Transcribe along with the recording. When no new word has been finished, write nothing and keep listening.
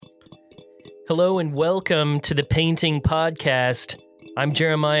Hello and welcome to the Painting Podcast. I'm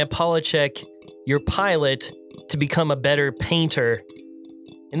Jeremiah Polachek, your pilot to become a better painter.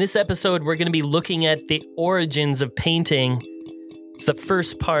 In this episode, we're going to be looking at the origins of painting. It's the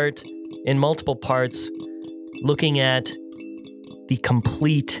first part in multiple parts, looking at the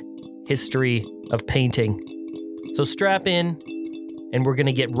complete history of painting. So strap in, and we're going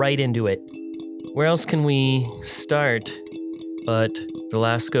to get right into it. Where else can we start but the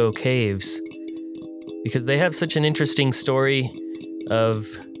Lascaux Caves? Because they have such an interesting story of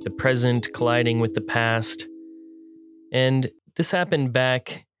the present colliding with the past. And this happened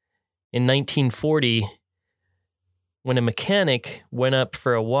back in 1940 when a mechanic went up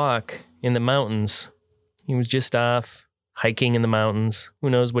for a walk in the mountains. He was just off hiking in the mountains.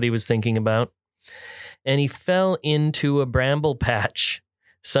 Who knows what he was thinking about? And he fell into a bramble patch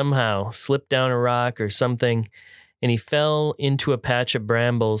somehow, slipped down a rock or something, and he fell into a patch of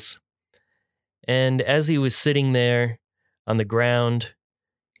brambles. And as he was sitting there on the ground,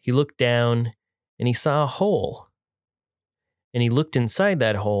 he looked down and he saw a hole. And he looked inside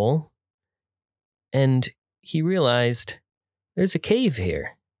that hole and he realized there's a cave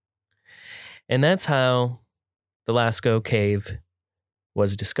here. And that's how the Lascaux Cave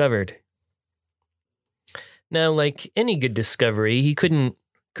was discovered. Now, like any good discovery, he couldn't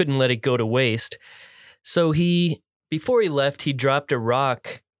let it go to waste. So before he left, he dropped a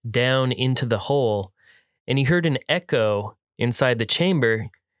rock down into the hole, and he heard an echo inside the chamber,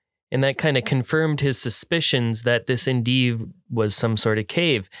 and that kind of confirmed his suspicions that this indeed was some sort of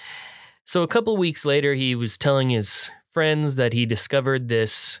cave. So a couple weeks later, he was telling his friends that he discovered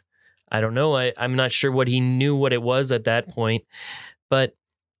this. I don't know, I'm not sure what he knew what it was at that point, but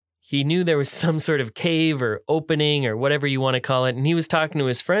he knew there was some sort of cave or opening or whatever you want to call it, and he was talking to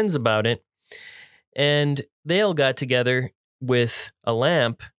his friends about it, and they all got together with a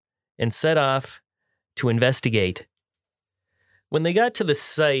lamp and set off to investigate. When they got to the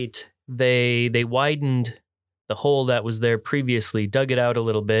site, they widened the hole that was there previously, dug it out a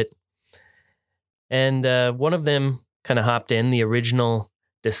little bit, and one of them kind of hopped in, the original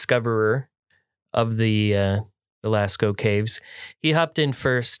discoverer of the Lascaux Caves. He hopped in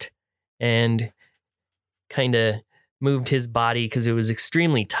first and kind of moved his body because it was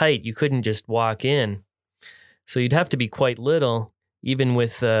extremely tight. You couldn't just walk in. So you'd have to be quite little, even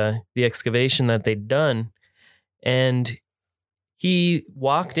with the excavation that they'd done. And he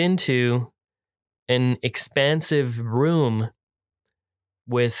walked into an expansive room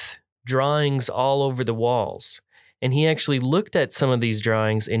with drawings all over the walls. And he actually looked at some of these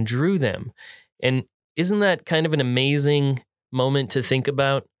drawings and drew them. And isn't that kind of an amazing moment to think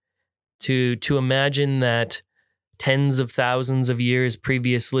about? To imagine that tens of thousands of years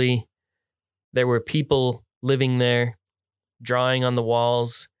previously, there were people living there, drawing on the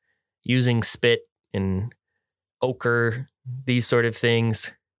walls, using spit and ochre, these sort of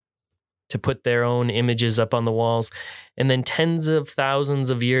things, to put their own images up on the walls. And then tens of thousands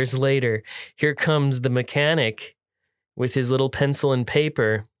of years later, here comes the mechanic with his little pencil and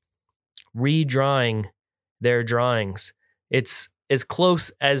paper, redrawing their drawings. It's as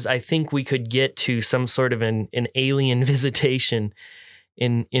close as I think we could get to some sort of an alien visitation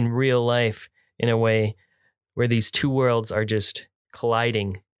in real life, in a way where these two worlds are just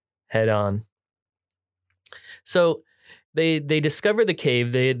colliding head on. So they discover the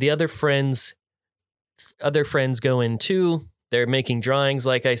cave. The other friends go in too. They're making drawings,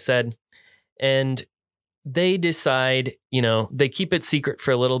 like I said, and they decide, they keep it secret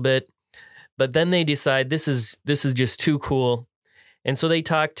for a little bit, but then they decide this is just too cool. And so they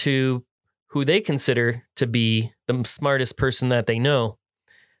talk to who they consider to be the smartest person that they know,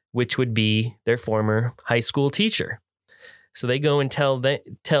 which would be their former high school teacher. So they go and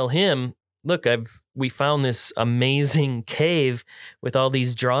tell him, look, we found this amazing cave with all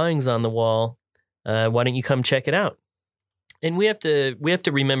these drawings on the wall. Why don't you come check it out? And we have to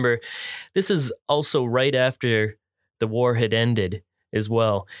remember, this is also right after the war had ended as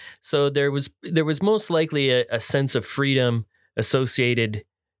well. So there was most likely a sense of freedom associated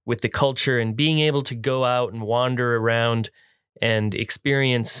with the culture, and being able to go out and wander around and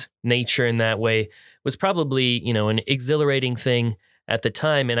experience nature in that way was probably, an exhilarating thing at the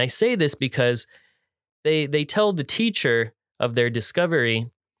time. And I say this because they tell the teacher of their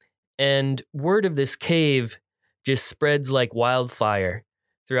discovery, and word of this cave just spreads like wildfire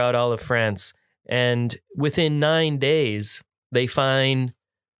throughout all of France. And within 9 days, they find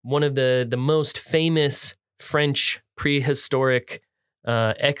one of the most famous French prehistoric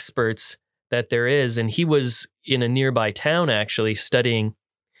experts that there is. And he was in a nearby town actually studying.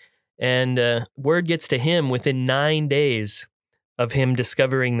 And word gets to him within 9 days of him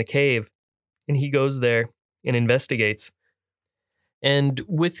discovering the cave. and he goes there and investigates. And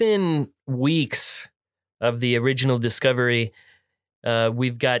within weeks of the original discovery,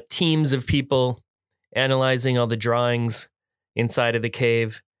 we've got teams of people analyzing all the drawings inside of the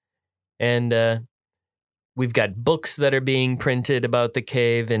cave. And we've got books that are being printed about the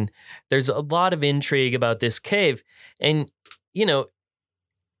cave. And there's a lot of intrigue about this cave. And, you know,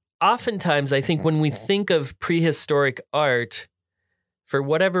 oftentimes I think when we think of prehistoric art, for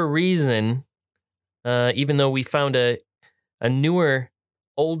whatever reason, even though we found a newer,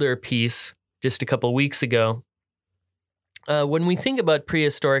 older piece just a couple weeks ago, when we think about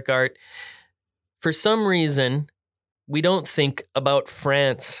prehistoric art, for some reason, we don't think about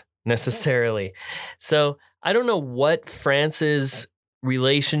France necessarily. So I don't know what France's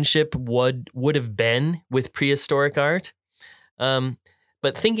relationship would have been with prehistoric art.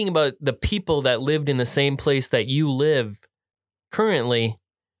 But thinking about the people that lived in the same place that you live currently,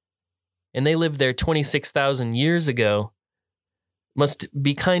 and they lived there 26,000 years ago, must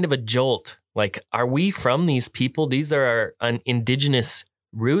be kind of a jolt. Like, are we from these people? These are our indigenous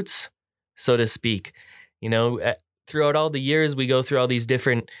roots, so to speak. You know, throughout all the years, we go through all these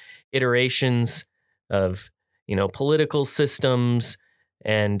different iterations of, you know, political systems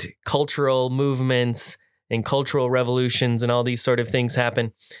and cultural movements and cultural revolutions and all these sort of things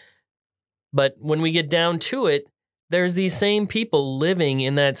happen. But when we get down to it, there's these same people living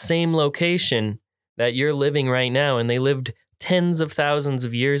in that same location that you're living right now, and they lived tens of thousands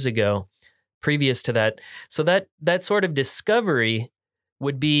of years ago previous to that. So that sort of discovery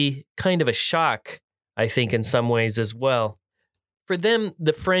would be kind of a shock, I think, in some ways as well. For them,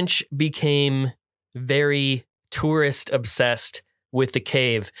 the French became very tourist obsessed with the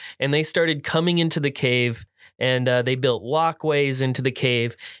cave, and they started coming into the cave, and they built walkways into the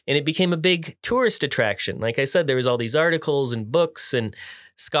cave, and it became a big tourist attraction. Like I said, there was all these articles and books and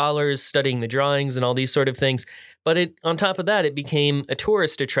scholars studying the drawings and all these sort of things. But on top of that, it became a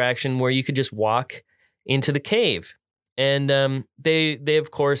tourist attraction where you could just walk into the cave. And they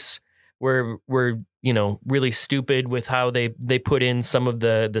of course were you know, really stupid with how they put in some of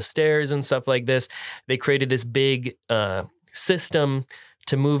the stairs and stuff like this. They created this big system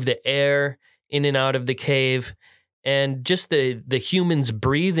to move the air in and out of the cave, and just the humans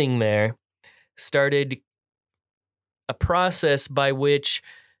breathing there started a process by which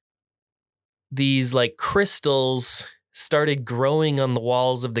these like crystals started growing on the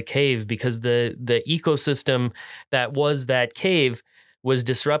walls of the cave, because the ecosystem that was that cave was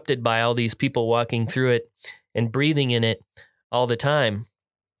disrupted by all these people walking through it and breathing in it all the time.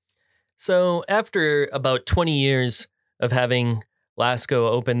 So after about 20 years of having Lascaux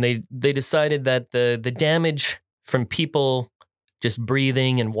open, they decided that the damage from people just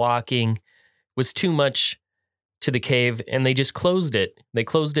breathing and walking was too much to the cave, and they just closed it. They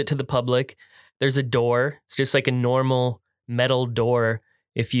closed it to the public. There's a door. It's just like a normal metal door.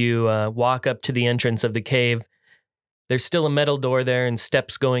 If you walk up to the entrance of the cave, there's still a metal door there and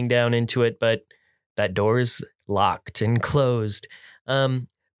steps going down into it, but that door is locked and closed.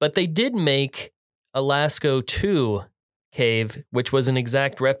 But they did make a Lascaux 2 cave, which was an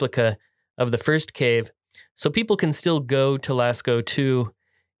exact replica of the first cave. So people can still go to Lascaux 2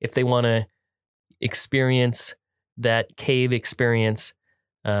 if they want to experience that cave experience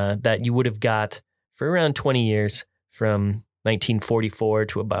that you would have got for around 20 years, from 1944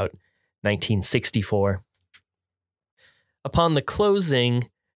 to about 1964. Upon the closing,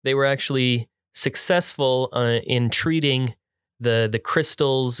 they were actually successful in treating the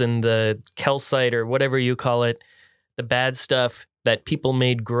crystals and the calcite, or whatever you call it, the bad stuff that people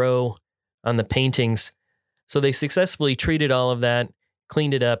made grow on the paintings. So they successfully treated all of that,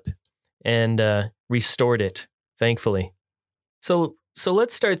 cleaned it up, and restored it, thankfully. So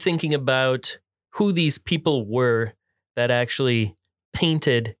let's start thinking about who these people were that actually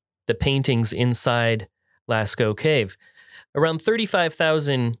painted the paintings inside Lascaux Cave. Around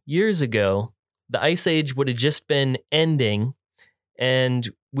 35,000 years ago, the Ice Age would have just been ending, and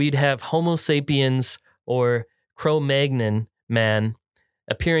we'd have Homo sapiens, or Cro-Magnon man,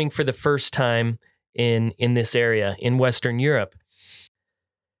 appearing for the first time in this area in Western Europe.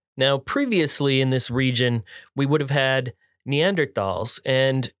 Now, previously in this region, we would have had Neanderthals,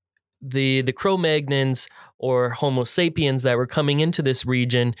 and the Cro-Magnons, or Homo sapiens, that were coming into this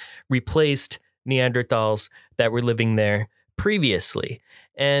region replaced Neanderthals that were living there previously.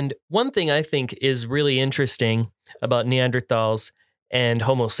 And one thing I think is really interesting about Neanderthals and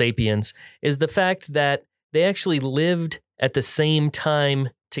Homo sapiens is the fact that they actually lived at the same time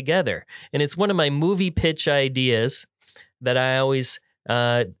together. And it's one of my movie pitch ideas that I always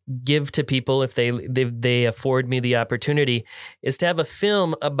give to people if they afford me the opportunity, is to have a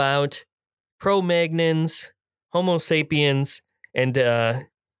film about Cro-Magnons, Homo sapiens, and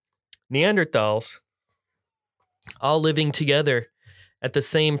Neanderthals all living together at the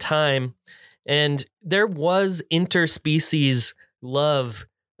same time. And there was interspecies love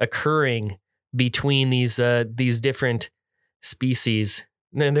occurring between these different species.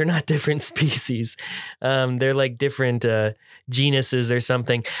 No, they're not different species. They're like different genuses or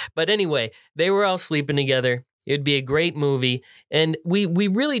something. But anyway, they were all sleeping together. It'd be a great movie. And we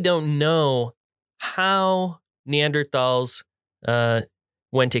really don't know how Neanderthals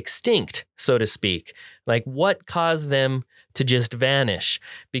went extinct, so to speak. Like what caused them to just vanish,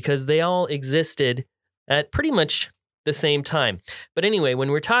 because they all existed at pretty much the same time. But anyway, when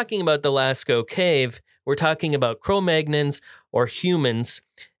we're talking about the Lascaux Cave, we're talking about Cro-Magnons or humans.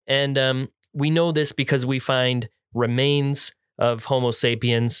 And we know this because we find remains of Homo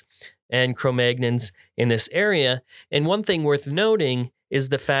sapiens and Cro-Magnons in this area. And one thing worth noting is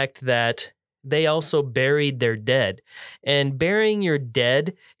the fact that they also buried their dead. And burying your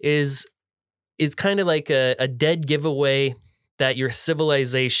dead is kind of like a dead giveaway that your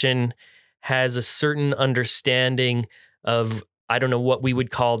civilization has a certain understanding of, I don't know what we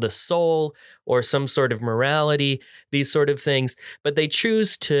would call the soul or some sort of morality, these sort of things. But they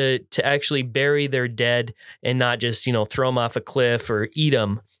choose to actually bury their dead and not just, throw them off a cliff or eat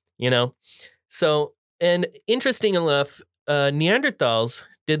them, So, and interesting enough, Neanderthals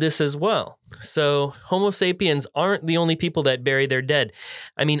did this as well. So Homo sapiens aren't the only people that bury their dead.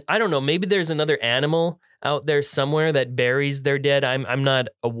 I mean, I don't know, maybe there's another animal out there somewhere that buries their dead. I'm not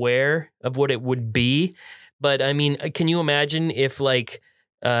aware of what it would be. But I mean, can you imagine if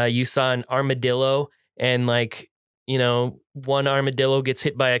you saw an armadillo and one armadillo gets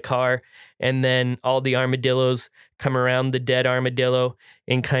hit by a car and then all the armadillos come around the dead armadillo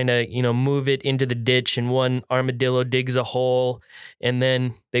and kind of, move it into the ditch, and one armadillo digs a hole and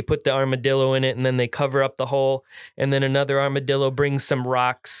then they put the armadillo in it and then they cover up the hole, and then another armadillo brings some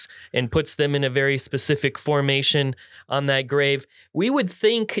rocks and puts them in a very specific formation on that grave. We would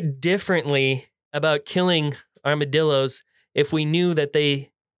think differently about killing armadillos if we knew that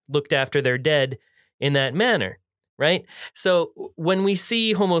they looked after their dead in that manner, right? So when we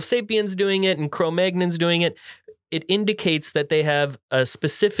see Homo sapiens doing it and Cro-Magnons doing it, it indicates that they have a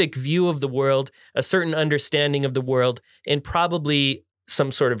specific view of the world, a certain understanding of the world, and probably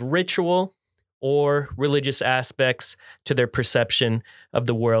some sort of ritual or religious aspects to their perception of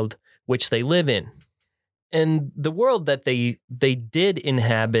the world which they live in. And the world that they did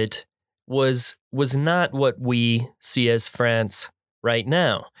inhabit was not what we see as France right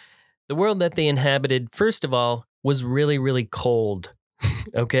now. The world that they inhabited, first of all, was really, really cold.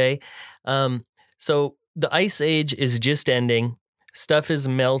 Okay? So the ice age is just ending. Stuff is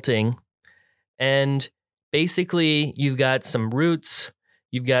melting. And basically, you've got some roots.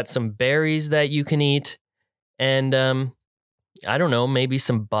 You've got some berries that you can eat. And I don't know, maybe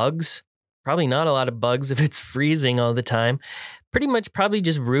some bugs. Probably not a lot of bugs if it's freezing all the time. Pretty much probably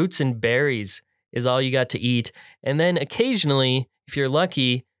just roots and berries is all you got to eat. And then occasionally, if you're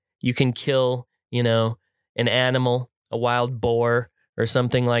lucky, you can kill, an animal, a wild boar or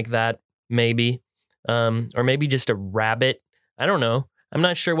something like that, maybe. Or maybe just a rabbit. I don't know. I'm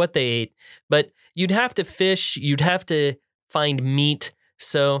not sure what they ate. But you'd have to fish. You'd have to find meat.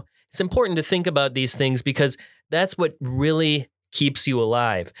 So it's important to think about these things because that's what really keeps you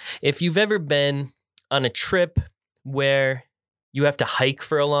alive. If you've ever been on a trip where you have to hike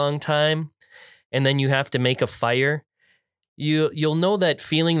for a long time and then you have to make a fire, you'll know that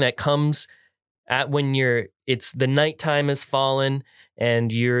feeling that comes at when it's the nighttime has fallen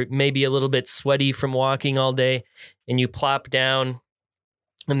and you're maybe a little bit sweaty from walking all day and you plop down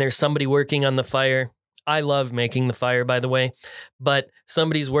and there's somebody working on the fire. I love making the fire, by the way, but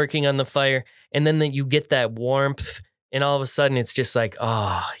somebody's working on the fire and then you get that warmth and all of a sudden it's just like,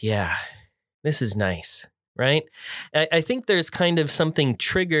 oh yeah, this is nice, right? I think there's kind of something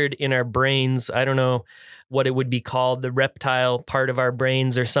triggered in our brains. I don't know what it would be called, the reptile part of our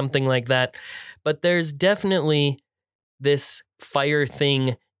brains or something like that. But there's definitely this fire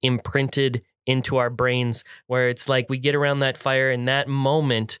thing imprinted into our brains where it's like we get around that fire in that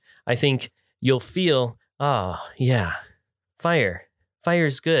moment, I think you'll feel, oh yeah,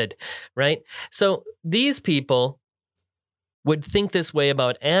 fire's good, right? So these people would think this way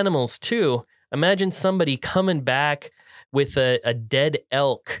about animals too. Imagine somebody coming back with a dead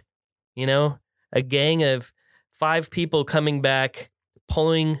elk, a gang of 5 people coming back,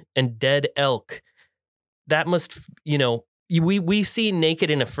 pulling a dead elk. That must, we see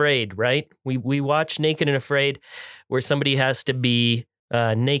Naked and Afraid, right? We watch Naked and Afraid where somebody has to be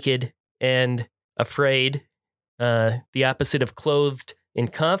naked and afraid, the opposite of clothed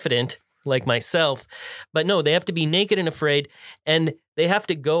and confident. like myself. But no, they have to be naked and afraid, and they have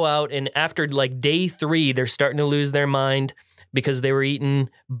to go out, and after like day 3, they're starting to lose their mind because they were eating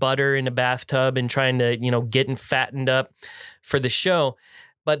butter in a bathtub and trying to, getting fattened up for the show.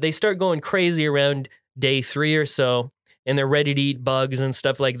 But they start going crazy around day 3 or so, and they're ready to eat bugs and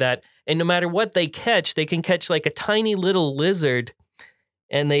stuff like that. And no matter what they can catch like a tiny little lizard,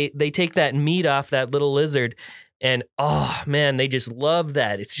 and they take that meat off that little lizard. And oh man, they just love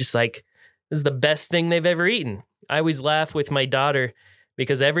that. It's just like, this is the best thing they've ever eaten. I always laugh with my daughter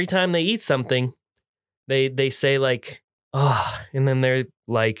because every time they eat something, they say like, oh, and then they're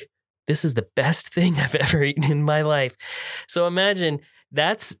like, this is the best thing I've ever eaten in my life. So imagine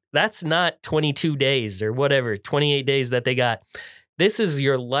that's not 22 days or whatever, 28 days that they got. This is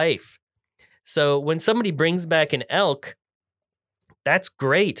your life. So when somebody brings back an elk, that's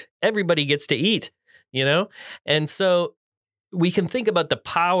great. Everybody gets to eat, And so we can think about the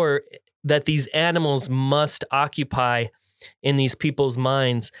power that these animals must occupy in these people's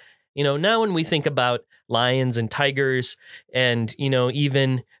minds. Now when we think about lions and tigers and,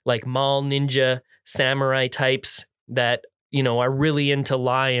 even like mall ninja samurai types that, are really into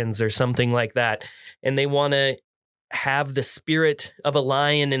lions or something like that, and they want to have the spirit of a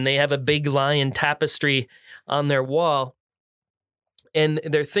lion, and they have a big lion tapestry on their wall, and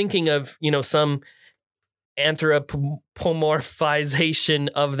they're thinking of, some anthropomorphization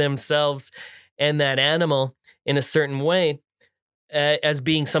of themselves and that animal in a certain way as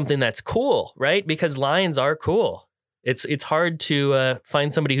being something that's cool, right? Because lions are cool. It's hard to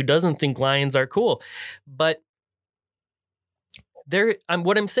find somebody who doesn't think lions are cool. But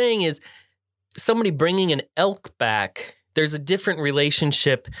what I'm saying is, somebody bringing an elk back, there's a different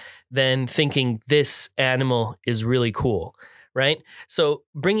relationship than thinking this animal is really cool, right? So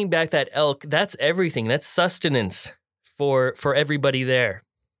bringing back that elk, that's everything. That's sustenance for everybody there.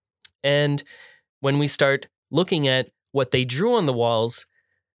 And when we start looking at what they drew on the walls,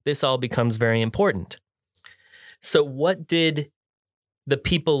 this all becomes very important. So what did the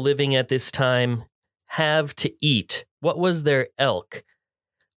people living at this time have to eat? What was their elk?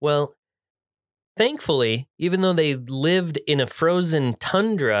 Well, thankfully, even though they lived in a frozen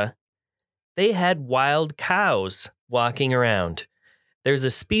tundra, they had wild cows walking around. There's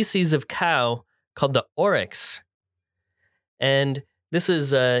a species of cow called the oryx. And this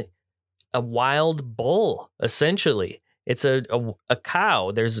is a wild bull, essentially. It's a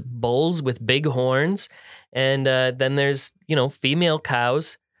cow. There's bulls with big horns. And then there's, female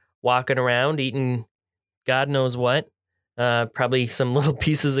cows walking around eating God knows what. Probably some little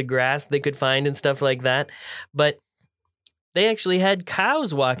pieces of grass they could find and stuff like that. But they actually had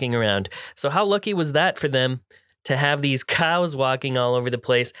cows walking around. So how lucky was that for them to have these cows walking all over the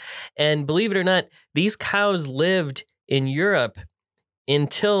place? And believe it or not, these cows lived in Europe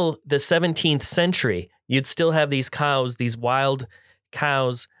until the 17th century. You'd still have these cows, these wild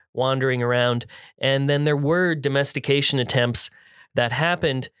cows wandering around. And then there were domestication attempts that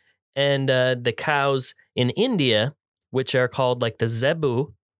happened. And the cows in India, which are called like the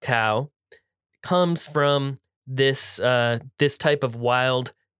zebu cow, comes from this type of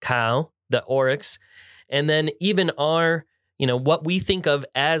wild cow, the oryx. And then even our, what we think of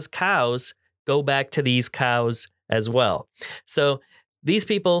as cows go back to these cows as well. So these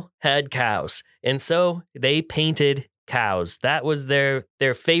people had cows, and so they painted cows. That was their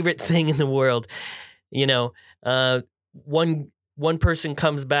favorite thing in the world. One person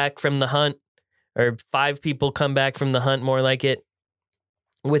comes back from the hunt, or 5 people come back from the hunt, more like it,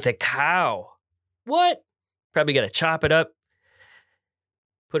 with a cow. What? Probably got to chop it up,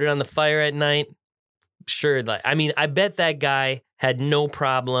 put it on the fire at night. Sure, I bet that guy had no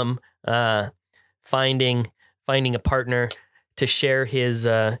problem finding a partner to share his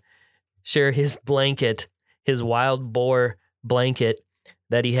blanket, his wild boar blanket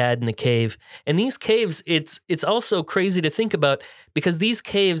that he had in the cave. And these caves, it's also crazy to think about, because these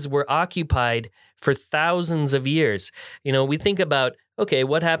caves were occupied for thousands of years. We think about, okay,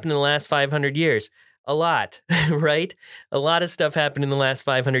 what happened in the last 500 years? A lot, right? A lot of stuff happened in the last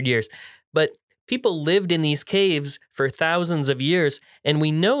 500 years. But people lived in these caves for thousands of years, and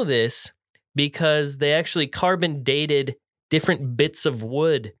we know this because they actually carbon dated different bits of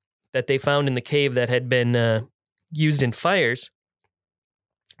wood that they found in the cave that had been used in fires.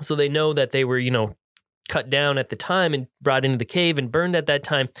 So they know that they were, cut down at the time and brought into the cave and burned at that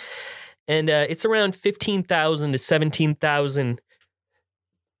time. And it's around 15,000 to 17,000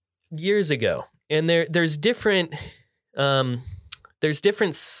 years ago. And there's different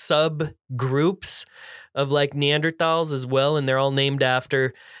subgroups of like Neanderthals as well, and they're all named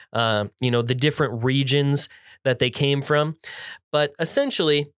after the different regions that they came from. But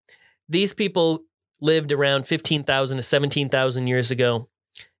essentially, these people lived around 15,000 to 17,000 years ago,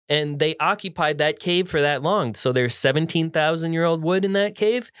 and they occupied that cave for that long. So there's 17,000-year-old wood in that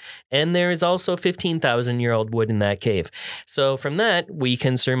cave, and there is also 15,000-year-old wood in that cave. So from that, we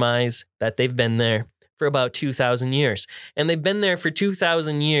can surmise that they've been there for about 2,000 years. And they've been there for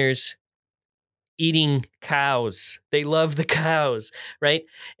 2,000 years eating cows. They love the cows, right?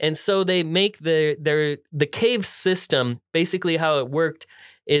 And so they make the cave system, basically how it worked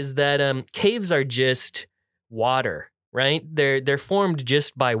is that caves are just water, right? They're formed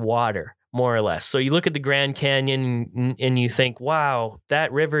just by water, more or less. So you look at the Grand Canyon and you think, wow,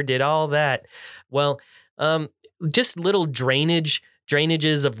 that river did all that. Well, just little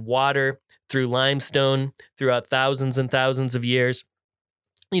drainages of water through limestone throughout thousands and thousands of years,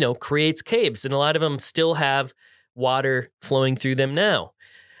 creates caves. And a lot of them still have water flowing through them now.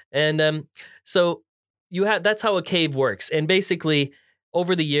 And so that's how a cave works. And basically,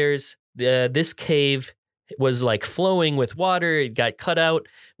 over the years, this cave was like flowing with water. It got cut out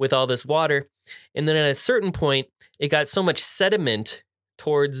with all this water. And then at a certain point, it got so much sediment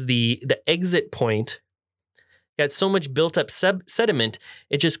towards the exit point, got so much built up sediment,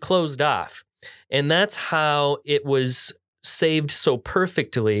 it just closed off. And that's how it was saved so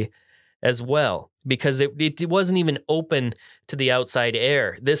perfectly as well, because it wasn't even open to the outside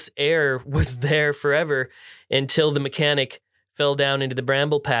air. This air was there forever until the mechanic fell down into the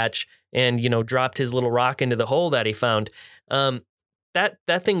bramble patch and, dropped his little rock into the hole that he found. That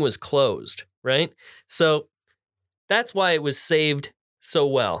thing was closed, right? So that's why it was saved so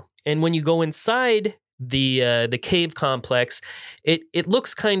well. And when you go inside the cave complex, it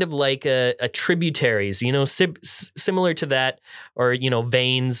looks kind of like a tributaries, similar to that, or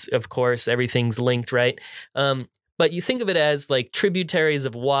veins. Of course, everything's linked, right? But you think of it as like tributaries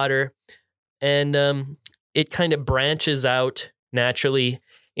of water, and it kind of branches out naturally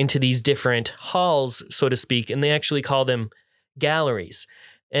into these different halls, so to speak, and they actually call them galleries.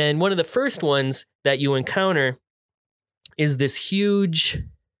 And one of the first ones that you encounter is this huge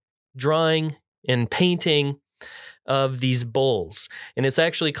drawing and painting of these bulls. And it's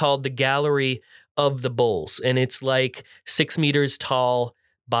actually called the Gallery of the Bulls. And it's like 6 meters tall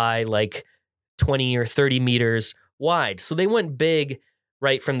by like 20 or 30 meters wide. So they went big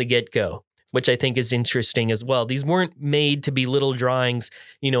right from the get-go, which I think is interesting as well. These weren't made to be little drawings,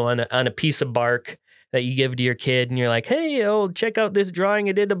 on a piece of bark that you give to your kid and you're like, hey, check out this drawing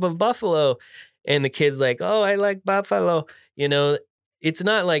I did of a buffalo. And the kid's like, oh, I like buffalo. It's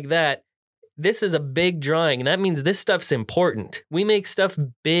not like that. This is a big drawing, and that means this stuff's important. We make stuff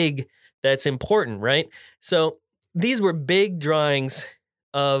big that's important, right? So these were big drawings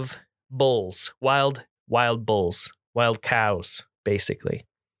of bulls, wild bulls, wild cows, basically.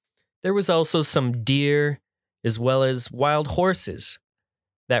 There was also some deer as well as wild horses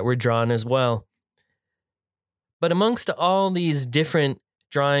that were drawn as well. But amongst all these different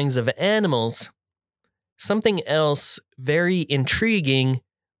drawings of animals, something else very intriguing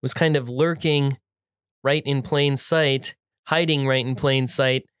was kind of lurking right in plain sight, hiding right in plain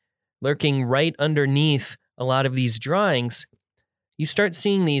sight, lurking right underneath a lot of these drawings. You start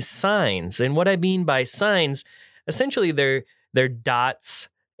seeing these signs. And what I mean by signs, essentially they're dots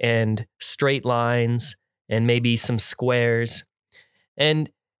and straight lines and maybe some squares. And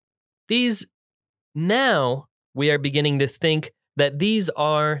these, now we are beginning to think that these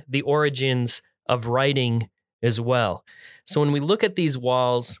are the origins of writing as well. So when we look at these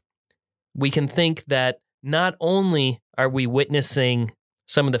walls, we can think that not only are we witnessing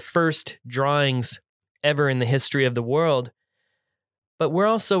some of the first drawings ever in the history of the world, but we're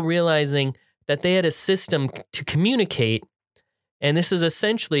also realizing that they had a system to communicate. And this is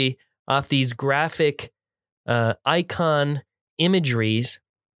essentially off these graphic icon imageries,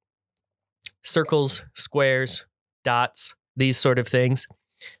 circles, squares, dots, these sort of things.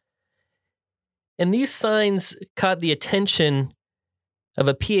 And these signs caught the attention of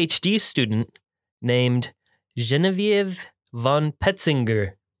a PhD student named Genevieve von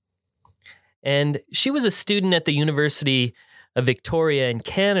Petzinger. And she was a student at the University of Victoria in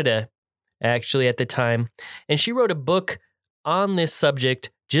Canada, actually, at the time. And she wrote a book on this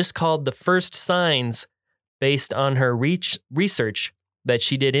subject just called The First Signs, based on her research that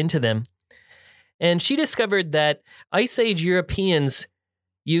she did into them. And she discovered that Ice Age Europeans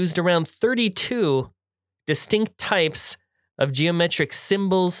used around 32 distinct types of geometric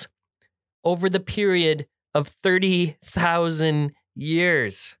symbols over the period of 30,000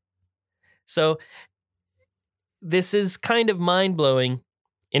 years. So this is kind of mind-blowing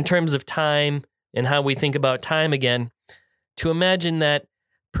in terms of time and how we think about time again, to imagine that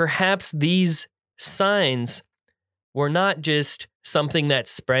perhaps these signs were not just something that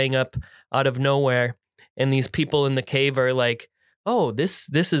sprang up out of nowhere, and these people in the cave are like, oh, this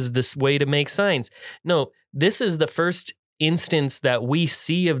is this way to make signs. No, this is the first instance that we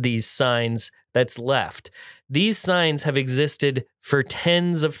see of these signs that's left. These signs have existed for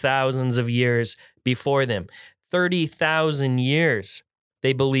tens of thousands of years before them. 30,000 years,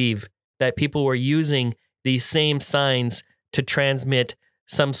 they believe that people were using these same signs to transmit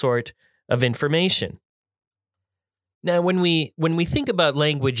some sort of information. Now, when we think about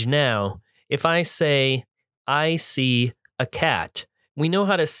language now, if I say, I see a cat, we know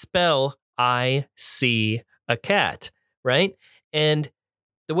how to spell I see a cat, right? And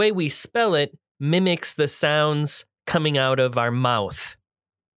the way we spell it mimics the sounds coming out of our mouth,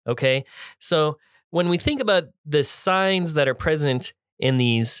 okay? So when we think about the signs that are present in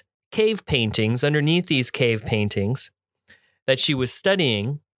these cave paintings, underneath these cave paintings that she was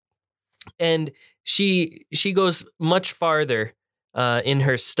studying, and she goes much farther in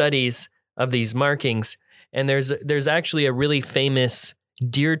her studies of these markings, and there's actually a really famous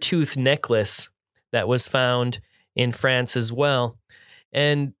deer tooth necklace that was found in France as well.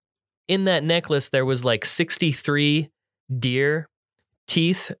 And in that necklace, there was like 63 deer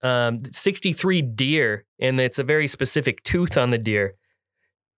teeth, 63 deer, and it's a very specific tooth on the deer.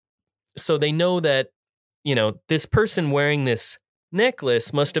 So they know that, this person wearing this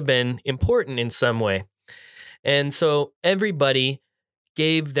necklace must have been important in some way. And so everybody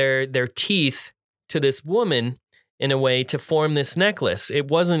gave their teeth to this woman in a way to form this necklace. It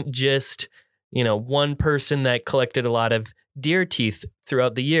wasn't just, one person that collected a lot of deer teeth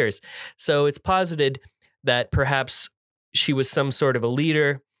throughout the years. So it's posited that perhaps she was some sort of a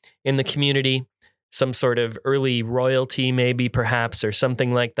leader in the community, some sort of early royalty maybe perhaps, or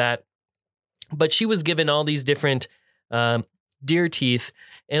something like that. But she was given all these different deer teeth,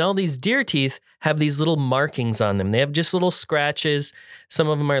 and all these deer teeth have these little markings on them. They have just little scratches. Some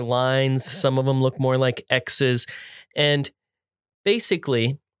of them are lines. Some of them look more like X's. And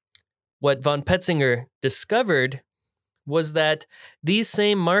basically, what von Petzinger discovered was that these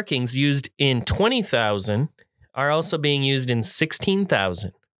same markings used in 20,000 are also being used in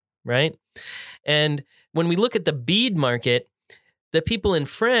 16,000, right? And when we look at the bead market, the people in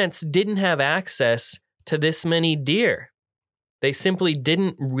France didn't have access to this many deer. They simply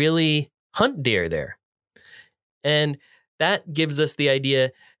didn't really hunt deer there. And that gives us the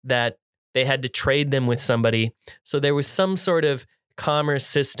idea that they had to trade them with somebody. So there was some sort of commerce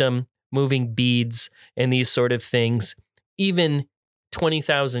system moving beads and these sort of things, even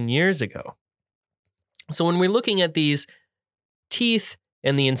 20,000 years ago. So when we're looking at these teeth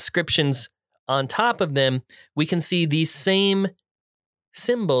and the inscriptions on top of them, we can see these same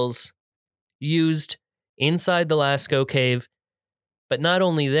symbols used inside the Lascaux cave. But not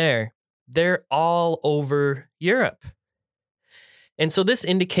only there, they're all over Europe. And so this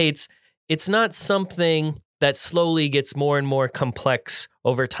indicates it's not something that slowly gets more and more complex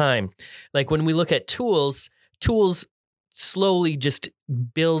over time. Like when we look at tools slowly just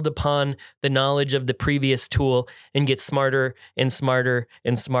build upon the knowledge of the previous tool and get smarter and smarter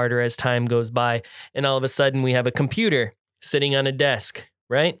and smarter as time goes by. And all of a sudden we have a computer sitting on a desk,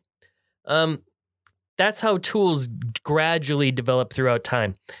 right? That's how tools gradually develop throughout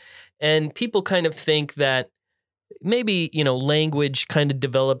time. And people kind of think that maybe, language kind of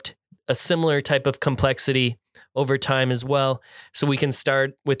developed a similar type of complexity over time as well. So we can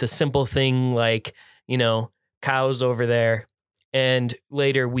start with a simple thing like, cows over there, and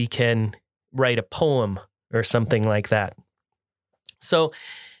later we can write a poem or something like that. So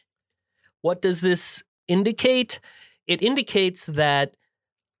what does this indicate? It indicates that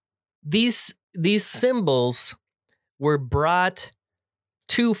these symbols were brought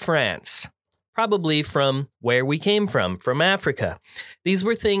to France, probably from where we came from Africa. These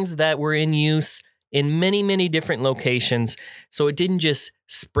were things that were in use in many, many different locations, so it didn't just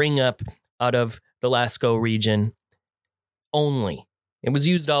spring up out of the Lascaux region only. It was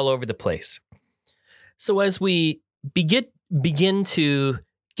used all over the place. So as we begin to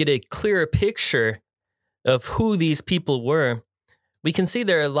get a clearer picture of who these people were, we can see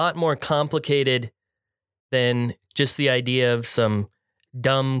they're a lot more complicated than just the idea of some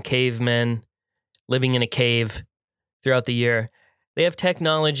dumb cavemen living in a cave throughout the year. They have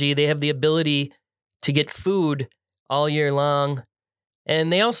technology, they have the ability to get food all year long,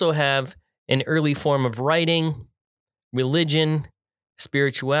 and they also have an early form of writing, religion,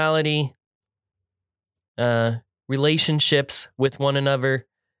 spirituality, relationships with one another,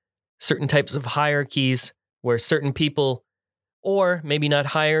 certain types of hierarchies where certain people, or maybe not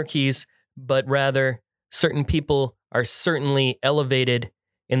hierarchies, but rather certain people are certainly elevated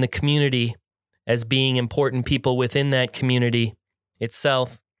in the community as being important people within that community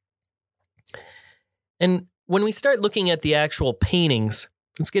itself. And when we start looking at the actual paintings,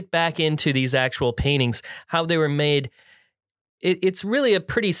 let's get back into these actual paintings, how they were made. It's really a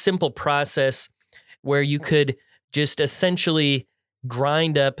pretty simple process where you could just essentially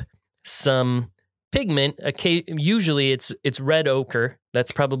grind up some pigment. Usually it's red ochre.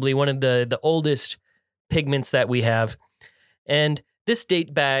 That's probably one of the oldest pigments that we have. And this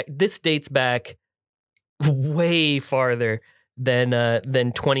dates back way farther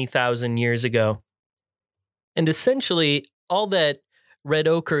than 20,000 years ago. And essentially all that red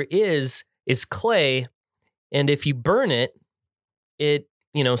ochre is clay, and if you burn it,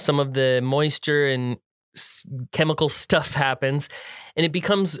 some of the moisture and chemical stuff happens, and it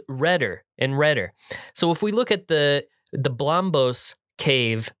becomes redder and redder. So if we look at the Blombos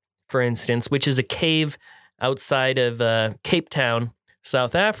cave, for instance, which is a cave outside of Cape Town,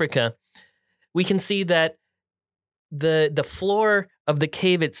 South Africa, we can see that the floor of the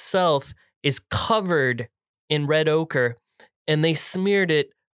cave itself is covered in red ochre, and they smeared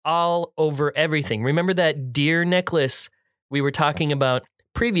it all over everything. Remember that deer necklace we were talking about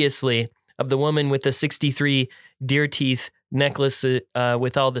previously of the woman with the 63 deer teeth necklace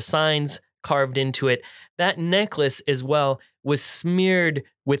with all the signs carved into it? That necklace as well was smeared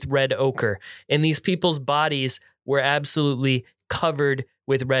with red ochre, and these people's bodies were absolutely covered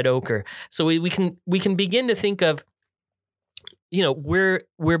with red ochre. So we can begin to think of,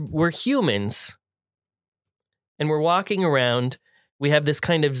 we're humans, and we're walking around. We have this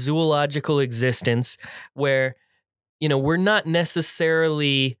kind of zoological existence where, we're not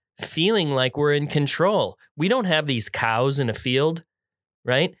necessarily feeling like we're in control. We don't have these cows in a field,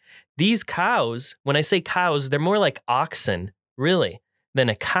 right? These cows, when I say cows, they're more like oxen, really, than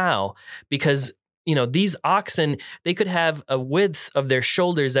a cow, because, these oxen, they could have a width of their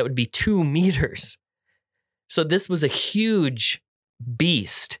shoulders that would be 2 meters. So this was a huge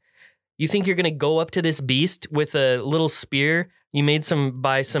beast. You think you're going to go up to this beast with a little spear you made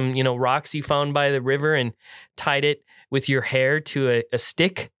by some rocks you found by the river and tied it with your hair to a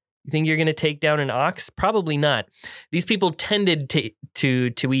stick? You think you're going to take down an ox? Probably not. These people tended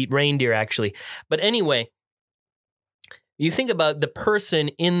to eat reindeer, actually. But anyway, you think about the person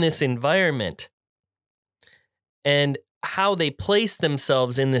in this environment and how they place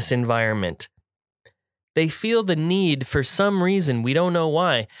themselves in this environment. They feel the need, for some reason, we don't know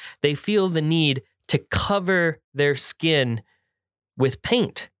why, they feel the need to cover their skin with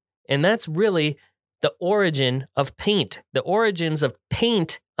paint. And that's really the origin of paint. The origins of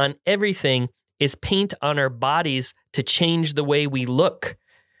paint on everything is paint on our bodies to change the way we look.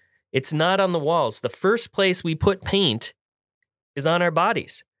 It's not on the walls. The first place we put paint is on our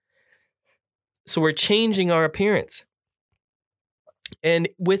bodies. So we're changing our appearance. And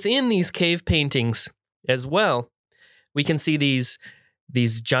within these cave paintings as well, we can see these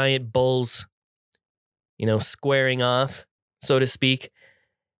giant bulls, squaring off, so to speak.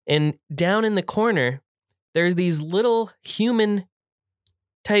 And down in the corner, there are these little human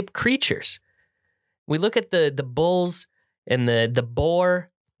type creatures. We look at the bulls and the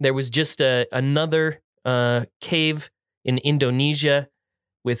boar. There was just another cave in Indonesia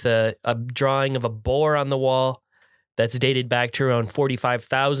with a drawing of a boar on the wall that's dated back to around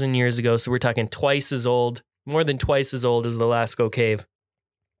 45,000 years ago. So we're talking twice as old, more than twice as old as the Lascaux Cave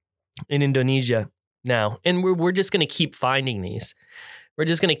in Indonesia now. And we're just going to keep finding these. We're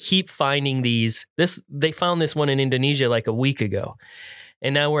just going to keep finding these. They found this one in Indonesia like a week ago.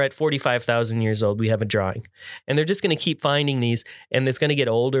 And now we're at 45,000 years old. We have a drawing. And they're just going to keep finding these, and it's going to get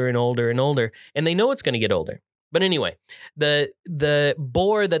older and older and older. And they know it's going to get older. But anyway, the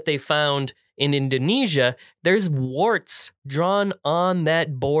boar that they found in Indonesia, there's warts drawn on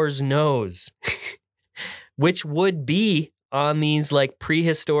that boar's nose, which would be on these like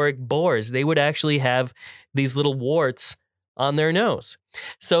prehistoric boars. They would actually have these little warts on their nose.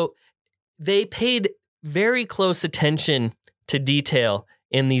 So they paid very close attention to detail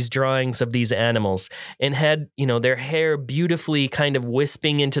in these drawings of these animals and had, their hair beautifully kind of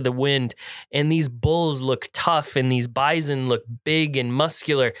wisping into the wind. And these bulls look tough and these bison look big and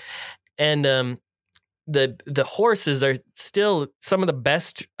muscular. And the horses are still some of the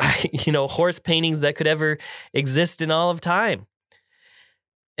best, horse paintings that could ever exist in all of time.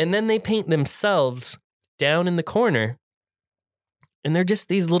 And then they paint themselves down in the corner, and they're just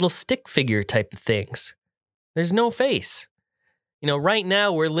these little stick figure type of things. There's no face. Right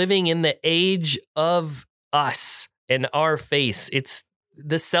now we're living in the age of us and our face. It's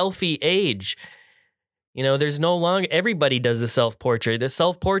the selfie age. There's no longer, everybody does a self-portrait. The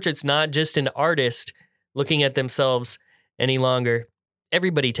self-portrait's not just an artist looking at themselves any longer.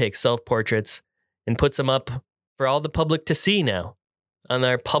 Everybody takes self-portraits. and puts them up for all the public to see now on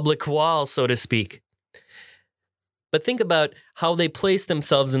our public wall, so to speak. But think about how they place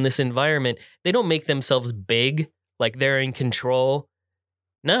themselves in this environment. They don't make themselves big, like they're in control.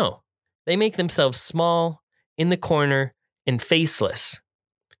 No, they make themselves small, in the corner, and faceless.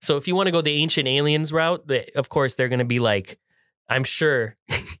 So if you want to go the ancient aliens route, of course, they're going to be like, I'm sure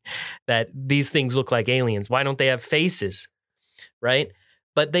that these things look like aliens. Why don't they have faces? Right?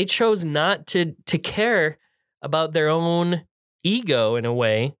 But they chose not to care about their own ego in a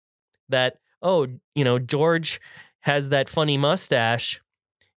way that, George has that funny mustache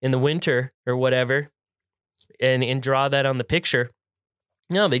in the winter or whatever and draw that on the picture.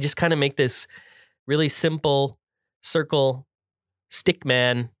 No, they just kind of make this really simple circle, stick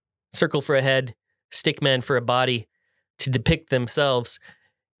man, circle for a head, stick man for a body to depict themselves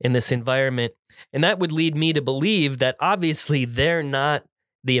in this environment. And that would lead me to believe that obviously they're not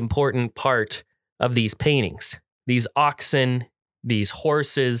the important part of these paintings. These oxen, these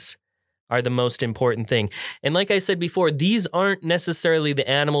horses are the most important thing. And like I said before, these aren't necessarily the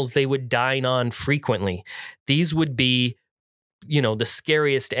animals they would dine on frequently. These would be, the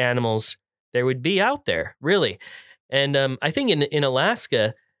scariest animals there would be out there, really. And I think in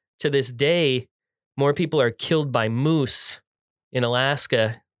Alaska, to this day, more people are killed by moose in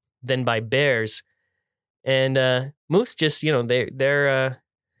Alaska than by bears. And moose just, they're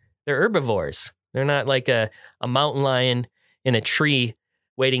herbivores. They're not like a mountain lion in a tree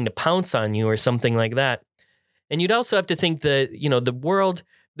waiting to pounce on you or something like that. And you'd also have to think the world,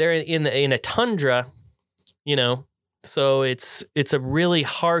 they're in a tundra, so it's a really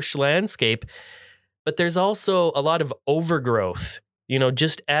harsh landscape, but there's also a lot of overgrowth,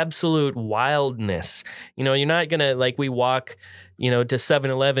 just absolute wildness. You're not going to, like, we walk, to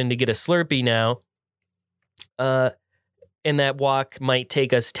 7-Eleven to get a Slurpee now. And that walk might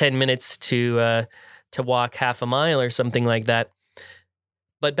take us 10 minutes to walk half a mile or something like that.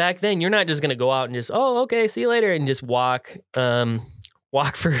 But back then, you're not just going to go out and just, oh, okay, see you later, and just walk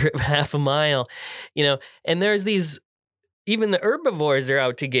for half a mile, And there's these, even the herbivores are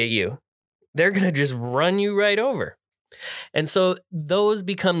out to get you. They're going to just run you right over. And so those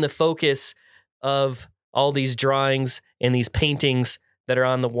become the focus of all these drawings and these paintings that are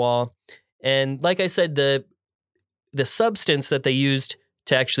on the wall. And like I said, the substance that they used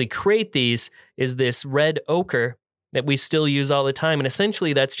to actually create these is this red ochre that we still use all the time. And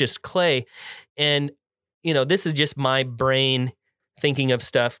essentially that's just clay. And, this is just my brain thinking of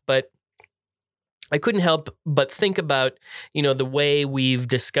stuff, but I couldn't help but think about, the way we've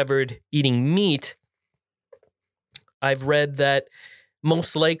discovered eating meat. I've read that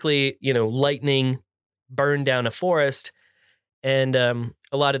most likely, lightning burned down a forest and a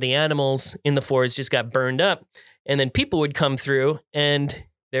lot of the animals in the forest just got burned up. And then people would come through and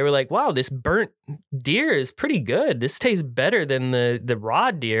they were like, wow, this burnt deer is pretty good. This tastes better than the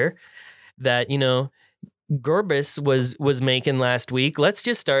raw deer that, Gorbis was making last week. Let's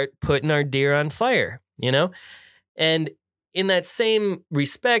just start putting our deer on fire, And in that same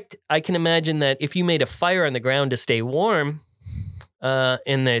respect, I can imagine that if you made a fire on the ground to stay warm,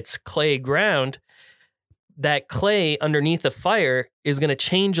 in its clay ground, that clay underneath the fire is going to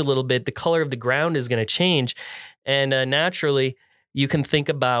change a little bit. The color of the ground is going to change. And naturally, you can think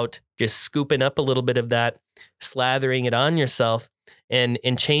about just scooping up a little bit of that, slathering it on yourself, and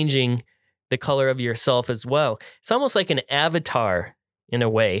changing the color of yourself as well. It's almost like an avatar in a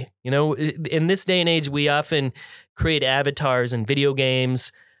way. In this day and age, we often create avatars in video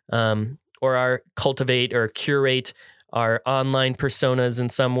games, or cultivate or curate our online personas in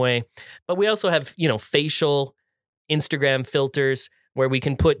some way. But we also have, facial Instagram filters where we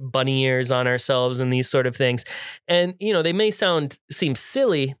can put bunny ears on ourselves and these sort of things. And, they may seem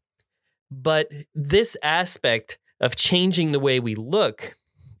silly, but this aspect of changing the way we look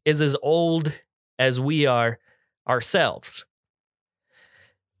is as old as we are ourselves.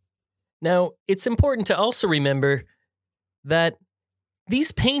 Now, it's important to also remember that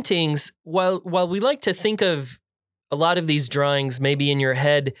these paintings, while we like to think of a lot of these drawings, maybe in your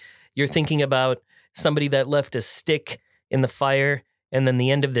head, you're thinking about somebody that left a stick in the fire, and then the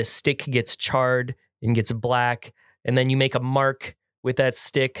end of this stick gets charred and gets black, and then you make a mark with that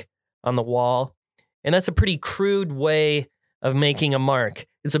stick on the wall. And that's a pretty crude way of making a mark.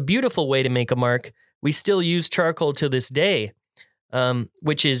 It's a beautiful way to make a mark. We still use charcoal to this day,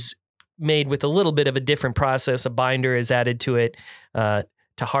 which is made with a little bit of a different process. A binder is added to it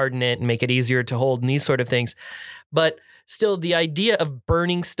to harden it and make it easier to hold and these sort of things. But still, the idea of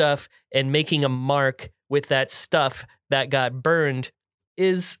burning stuff and making a mark with that stuff that got burned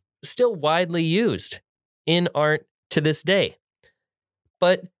is still widely used in art to this day.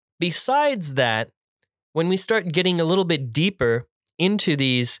 But Besides that, when we start getting a little bit deeper into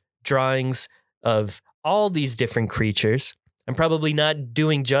these drawings of all these different creatures, I'm probably not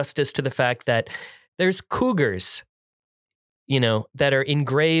doing justice to the fact that there's cougars, that are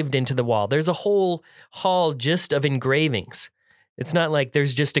engraved into the wall. There's a whole hall just of engravings. It's not like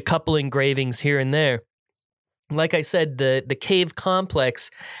there's just a couple engravings here and there. Like I said, the cave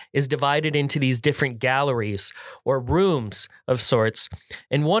complex is divided into these different galleries or rooms of sorts,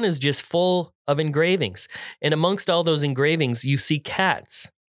 and one is just full of engravings. And amongst all those engravings, you see cats,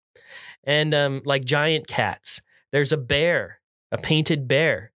 and like giant cats. There's a bear, a painted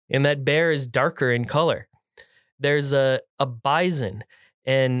bear, and that bear is darker in color. There's a bison,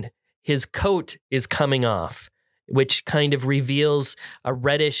 and his coat is coming off, which kind of reveals a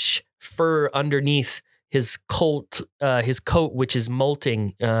reddish fur underneath his coat, which is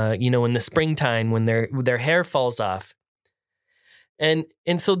molting, in the springtime when their hair falls off. And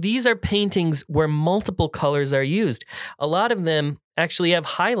so these are paintings where multiple colors are used. A lot of them actually have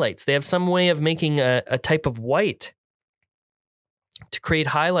highlights. They have some way of making a type of white to create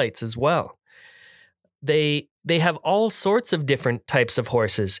highlights as well. They have all sorts of different types of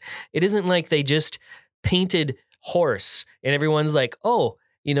horses. It isn't like they just painted horse and everyone's like, oh,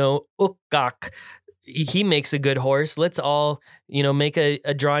 Ukgak, he makes a good horse. Let's all, make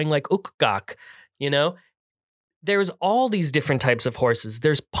a drawing like Ukgak, There's all these different types of horses.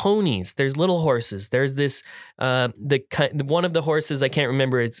 There's ponies. There's little horses. There's this, one of the horses, I can't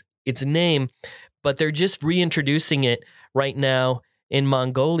remember its name, but they're just reintroducing it right now in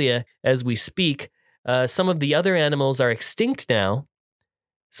Mongolia as we speak. Some of the other animals are extinct now.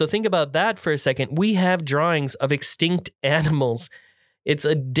 So think about that for a second. We have drawings of extinct animals. It's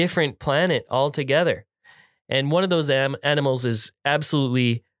a different planet altogether. And one of those animals is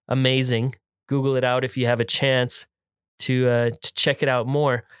absolutely amazing. Google it out if you have a chance to check it out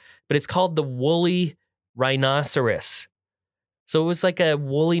more. But it's called the woolly rhinoceros. So it was like a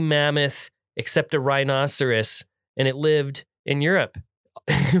woolly mammoth, except a rhinoceros, and it lived in Europe.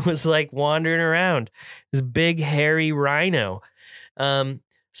 It was like wandering around, this big hairy rhino.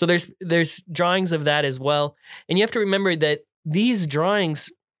 So there's drawings of that as well. And you have to remember that these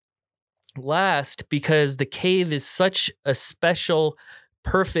drawings last because the cave is such a special,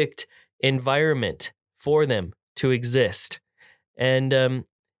 perfect environment for them to exist. And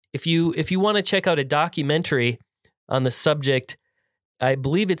if you want to check out a documentary on the subject, I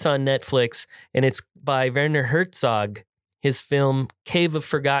believe it's on Netflix, and it's by Werner Herzog. His film Cave of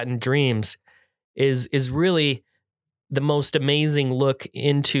Forgotten Dreams is really the most amazing look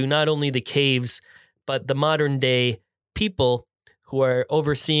into not only the caves, but the modern day people who are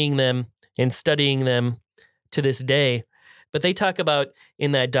overseeing them and studying them to this day. But they talk about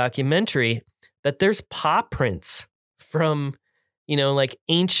in that documentary that there's paw prints from, like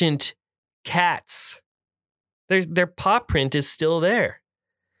ancient cats. Their paw print is still there.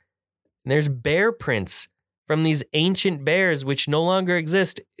 And there's bear prints from these ancient bears, which no longer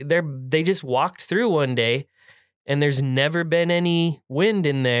exist. They just walked through one day, and there's never been any wind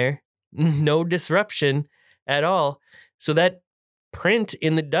in there, no disruption at all. So that print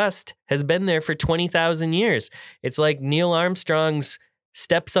in the dust has been there for 20,000 years. It's like Neil Armstrong's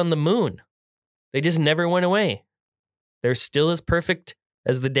steps on the moon. They just never went away. They're still as perfect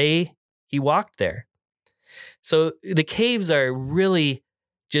as the day he walked there. So the caves are really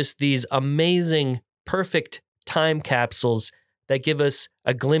just these amazing, perfect time capsules that give us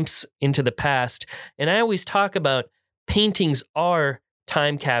a glimpse into the past. And I always talk about paintings are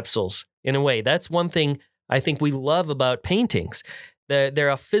time capsules in a way. That's one thing I think we love about paintings. They're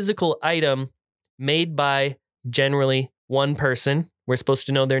a physical item made by generally one person. We're supposed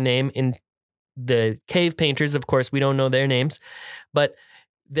to know their name. In the cave painters, of course, we don't know their names, but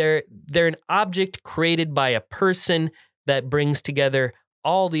they're an object created by a person that brings together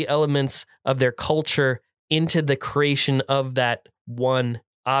all the elements of their culture into the creation of that one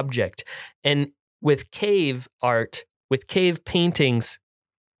object. And with cave art, with cave paintings,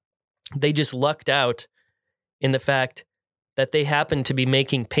 they just lucked out in the fact that they happened to be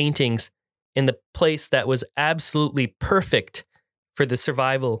making paintings in the place that was absolutely perfect for the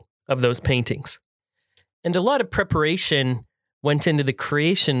survival of those paintings. And a lot of preparation went into the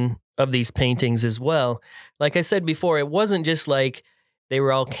creation of these paintings as well. Like I said before, it wasn't just like they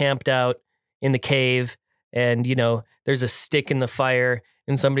were all camped out in the cave and, there's a stick in the fire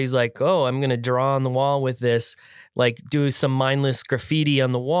and somebody's like, oh, I'm going to draw on the wall with this, like do some mindless graffiti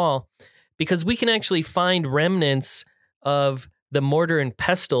on the wall, because we can actually find remnants of the mortar and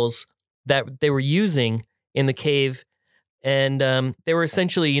pestles that they were using in the cave. And they were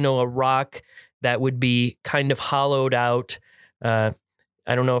essentially, a rock that would be kind of hollowed out. I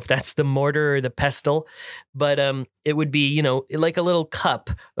I don't know if that's the mortar or the pestle, but it would be, like a little cup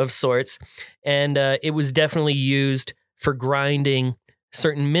of sorts. And it was definitely used for grinding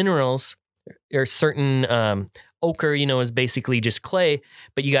certain minerals or certain ochre, is basically just clay,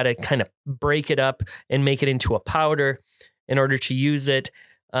 but you got to kind of break it up and make it into a powder in order to use it.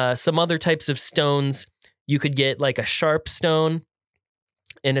 Some other types of stones, you could get like a sharp stone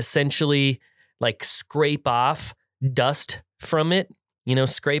and essentially like scrape off dust from it,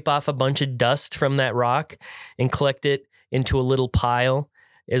 scrape off a bunch of dust from that rock and collect it into a little pile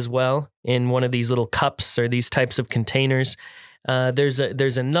as well in one of these little cups or these types of containers.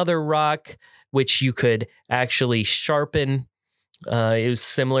 There's another rock which you could actually sharpen. It was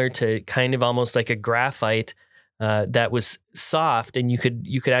similar to kind of almost like a graphite that was soft, and you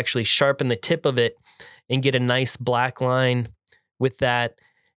could actually sharpen the tip of it and get a nice black line with that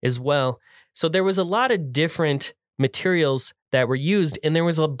as well. So there was a lot of different materials that were used, and there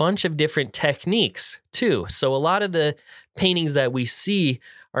was a bunch of different techniques too. So a lot of the paintings that we see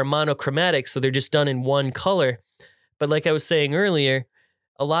are monochromatic, so they're just done in one color. But like I was saying earlier,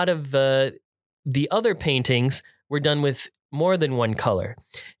 a lot of the other paintings were done with more than one color.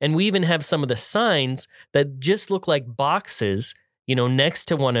 And we even have some of the signs that just look like boxes, next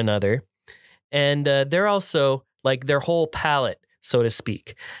to one another. And they're also like their whole palette, so to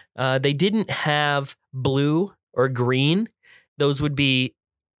speak. They didn't have blue or green. Those would be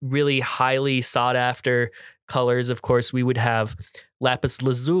really highly sought after colors. Of course, we would have lapis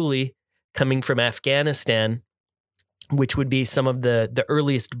lazuli coming from Afghanistan, which would be some of the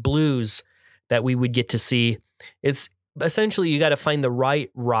earliest blues that we would get to see. It's essentially, you got to find the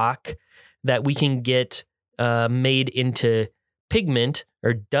right rock that we can get made into pigment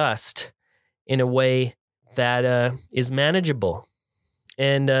or dust in a way that is manageable.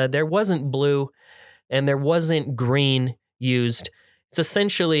 And there wasn't blue and there wasn't green used. It's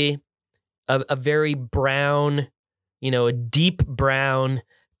essentially a very brown, a deep brown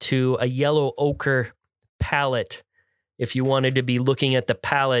to a yellow ochre palette. If you wanted to be looking at the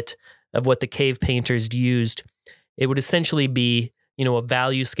palette of what the cave painters used, it would essentially be, a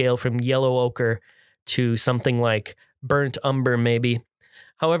value scale from yellow ochre to something like burnt umber, maybe.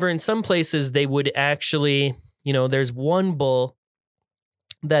 However, in some places, they would actually, there's one bull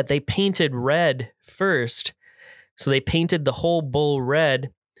that they painted red first. So they painted the whole bull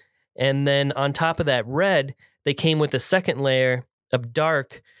red. And then on top of that red, they came with a second layer of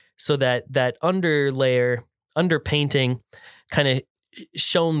dark so that underpainting kind of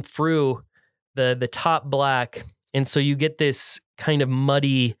shone through the top black. And so you get this kind of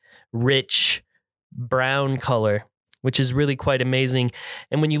muddy, rich brown color, which is really quite amazing.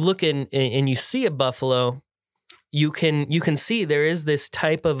 And when you look in and you see a buffalo, you can see there is this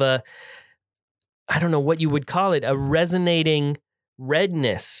type of I don't know what you would call it, a resonating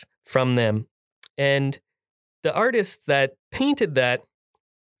redness from them. And the artists that painted that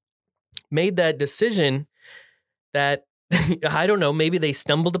made that decision that, I don't know, maybe they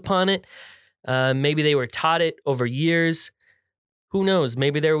stumbled upon it. Maybe they were taught it over years. Who knows?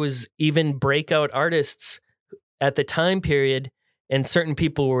 Maybe there was even breakout artists at the time period, and certain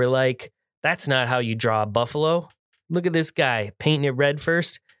people were like, that's not how you draw a buffalo. Look at this guy painting it red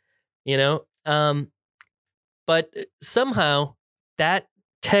first, But somehow that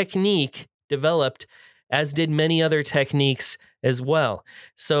technique developed, as did many other techniques as well.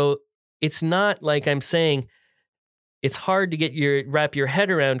 So it's not like I'm saying it's hard to wrap your head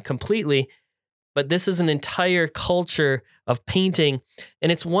around completely, but this is an entire culture of painting,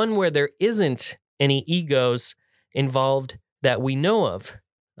 and it's one where there isn't any egos involved that we know of.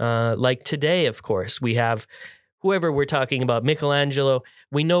 Like today, of course, we have whoever we're talking about, Michelangelo,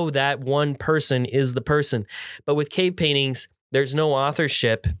 we know that one person is the person. But with cave paintings, there's no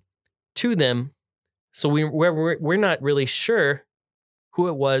authorship to them, so we're not really sure who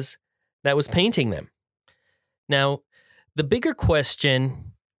it was that was painting them. Now, the bigger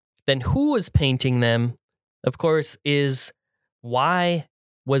question than who was painting them, of course, is why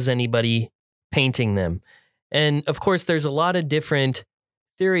was anybody painting them? And of course, there's a lot of different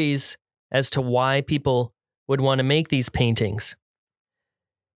theories as to why people would want to make these paintings.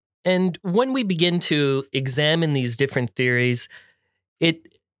 And when we begin to examine these different theories, it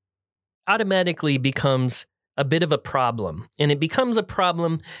automatically becomes a bit of a problem. And it becomes a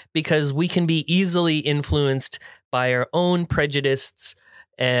problem because we can be easily influenced by our own prejudices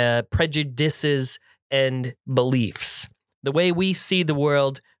and beliefs. The way we see the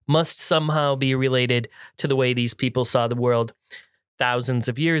world must somehow be related to the way these people saw the world thousands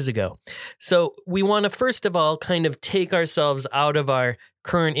of years ago. So we want to, first of all, kind of take ourselves out of our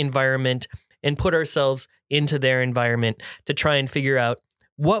current environment and put ourselves into their environment to try and figure out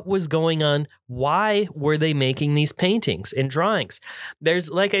What was going on? Why were they making these paintings and drawings? There's,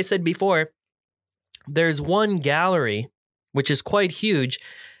 like I said before, there's one gallery, which is quite huge,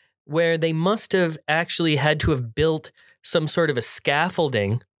 where they must have actually had to have built some sort of a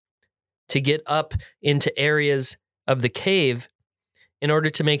scaffolding to get up into areas of the cave in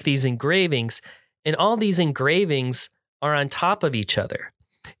order to make these engravings. And all these engravings are on top of each other.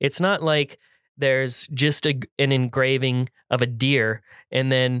 It's not like there's just an engraving of a deer and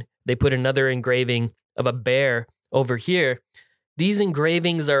then they put another engraving of a bear over here. These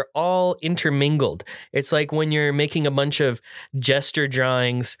engravings are all intermingled. It's like when you're making a bunch of gesture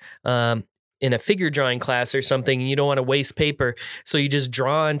drawings in a figure drawing class or something, and you don't want to waste paper, so you just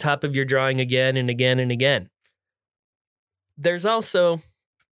draw on top of your drawing again and again and again. There's also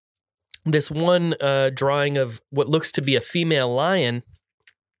this one drawing of what looks to be a female lion,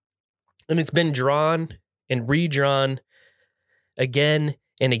 and it's been drawn and redrawn again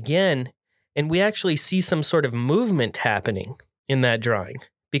and again, and we actually see some sort of movement happening in that drawing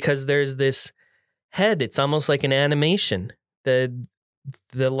because there's this head. It's almost like an animation. The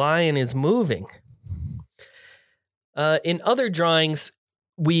lion is moving. In other drawings,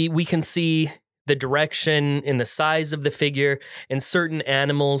 we can see the direction and the size of the figure, and certain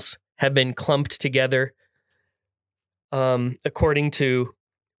animals have been clumped together according to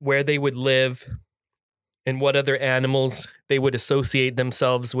where they would live and what other animals they would associate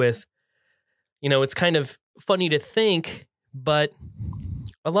themselves with. You know, it's kind of funny to think, but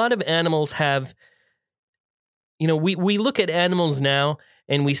a lot of animals have, you know, we look at animals now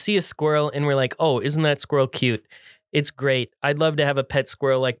and we see a squirrel and we're like, oh, isn't that squirrel cute? It's great. I'd love to have a pet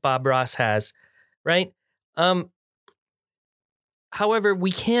squirrel like Bob Ross has, right? However,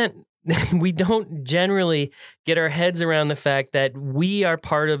 we don't generally get our heads around the fact that we are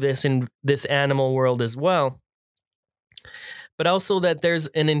part of this in this animal world as well. But also that there's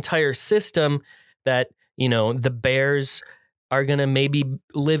an entire system that, you know, the bears are going to maybe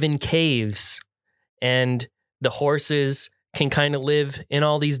live in caves, and the horses can kind of live in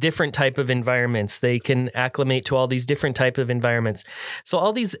all these different type of environments. They can acclimate to all these different type of environments. So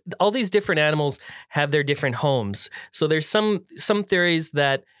all these different animals have their different homes. So there's some theories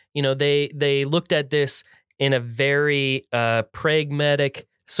that, you know, they looked at this in a very pragmatic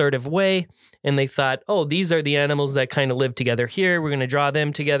sort of way, and they thought, oh, these are the animals that kind of live together here. We're going to draw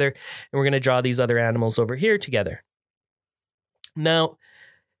them together, and we're going to draw these other animals over here together. Now,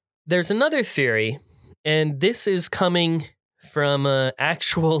 there's another theory, and this is coming from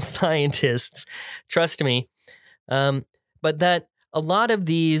actual scientists, trust me, but that a lot of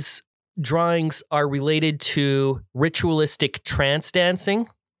these drawings are related to ritualistic trance dancing.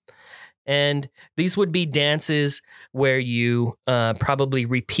 And these would be dances where you probably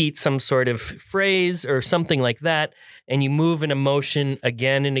repeat some sort of phrase or something like that, and you move an emotion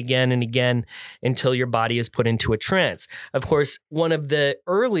again and again and again until your body is put into a trance. Of course, one of the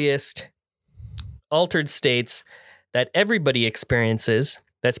earliest altered states that everybody experiences,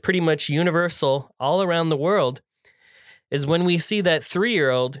 that's pretty much universal all around the world, is when we see that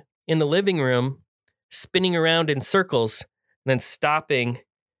 3-year-old in the living room spinning around in circles and then stopping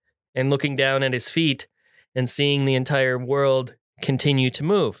and looking down at his feet and seeing the entire world continue to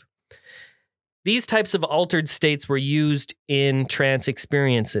move. These types of altered states were used in trance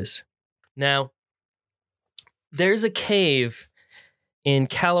experiences. Now, there's a cave in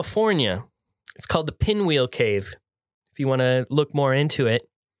California. It's called the Pinwheel Cave, if you want to look more into it.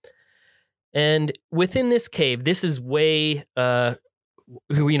 And within this cave, this is way,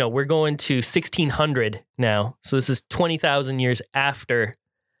 we're going to 1600 now. So this is 20,000 years after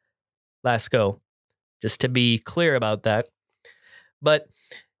Lascaux, just to be clear about that. But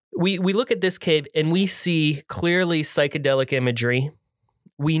we look at this cave and we see clearly psychedelic imagery.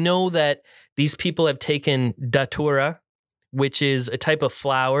 We know that these people have taken datura, which is a type of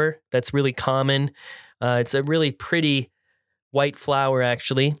flower that's really common. It's a really pretty white flower,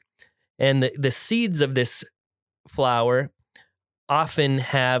 actually. And the seeds of this flower often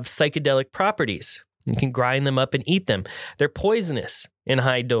have psychedelic properties. You can grind them up and eat them. They're poisonous in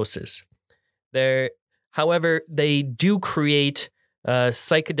high doses. However, they do create a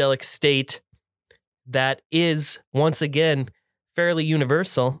psychedelic state that is, once again, fairly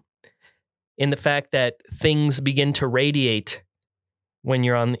universal in the fact that things begin to radiate when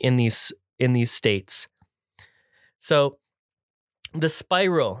you're in these states. So the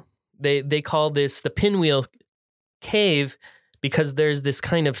spiral, they call this the Pinwheel Cave because there's this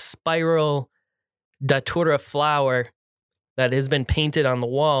kind of spiral datura flower that has been painted on the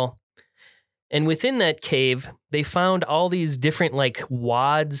wall. And within that cave, they found all these different like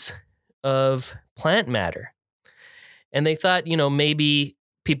wads of plant matter. And they thought, maybe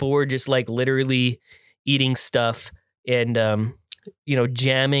people were just like literally eating stuff and,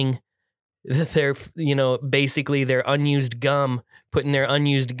 jamming their, basically their unused gum, putting their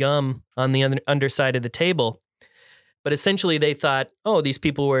unused gum on the underside of the table. But essentially they thought, oh, these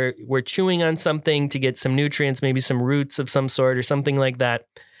people were chewing on something to get some nutrients, maybe some roots of some sort or something like that.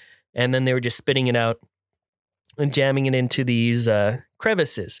 And then they were just spitting it out and jamming it into these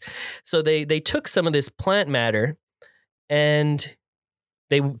crevices. So they took some of this plant matter and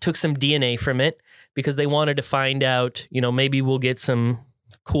they took some DNA from it because they wanted to find out, maybe we'll get some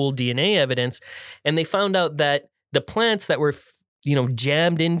cool DNA evidence. And they found out that the plants that were,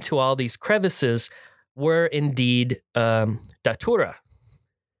 jammed into all these crevices were indeed datura,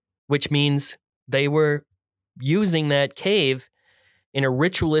 which means they were using that cave in a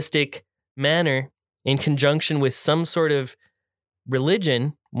ritualistic manner in conjunction with some sort of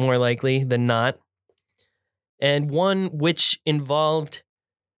religion, more likely than not, and one which involved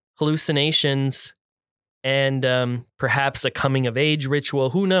hallucinations and perhaps a coming of age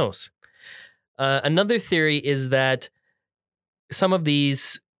ritual. Who knows? Another theory is that some of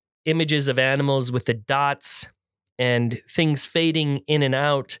these images of animals with the dots and things fading in and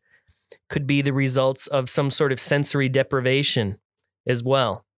out could be the results of some sort of sensory deprivation as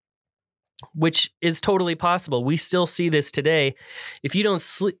well, which is totally possible. We still see this today. If you don't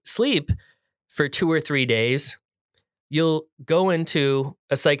sleep for 2 or 3 days, you'll go into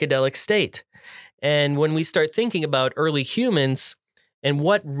a psychedelic state. And when we start thinking about early humans and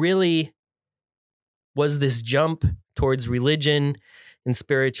what really was this jump towards religion and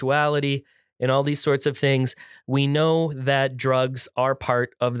spirituality and all these sorts of things, we know that drugs are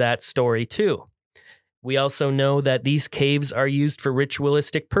part of that story too. We also know that these caves are used for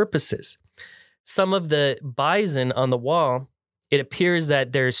ritualistic purposes. Some of the bison on the wall, it appears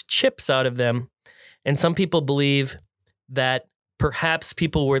that there's chips out of them, and some people believe that perhaps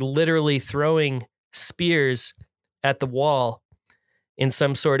people were literally throwing spears at the wall in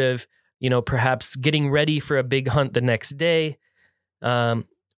some sort of, perhaps getting ready for a big hunt the next day,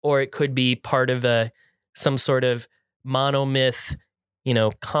 or it could be part of some sort of monomyth,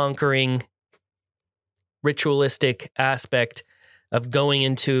 conquering ritualistic aspect of going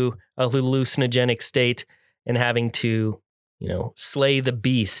into a hallucinogenic state and having to, slay the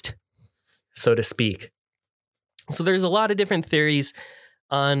beast, so to speak. So there's a lot of different theories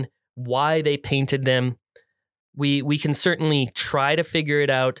on why they painted them. We can certainly try to figure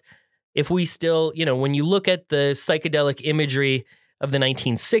it out. If we still, when you look at the psychedelic imagery of the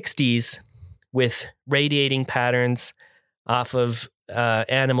 1960s with radiating patterns off of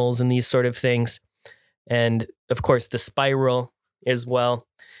animals and these sort of things, and of course the spiral as well,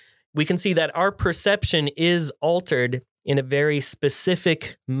 we can see that our perception is altered in a very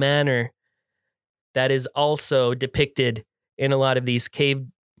specific manner that is also depicted in a lot of these cave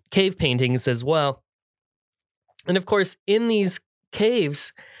paintings as well. And of course, in these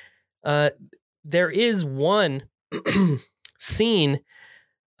caves, there is one scene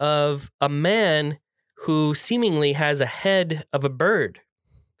of a man who seemingly has a head of a bird,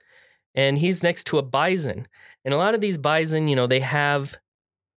 and he's next to a bison. And a lot of these bison, they have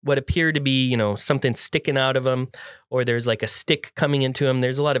what appear to be, something sticking out of them, or there's like a stick coming into them.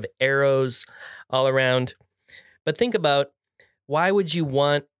 There's a lot of arrows all around. But think about, why would you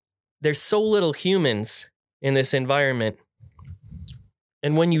want, there's so little humans in this environment.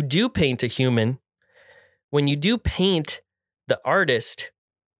 And when you do paint a human, when you do paint the artist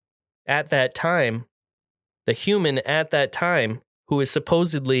at that time, the human at that time who is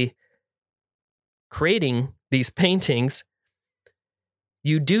supposedly creating these paintings,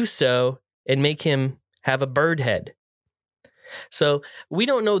 you do so and make him have a bird head. So we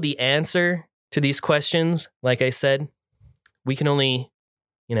don't know the answer to these questions. Like I said, we can only,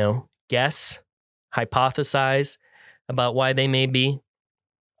 guess, hypothesize about why they may be.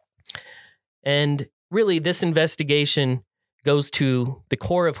 And really, this investigation goes to the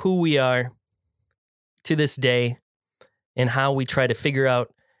core of who we are to this day and how we try to figure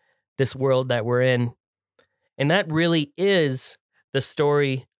out this world that we're in. And that really is the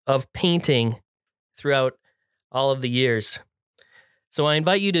story of painting throughout all of the years. So I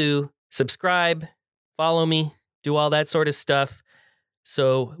invite you to subscribe, follow me, do all that sort of stuff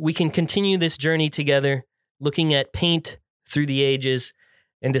so we can continue this journey together, looking at paint through the ages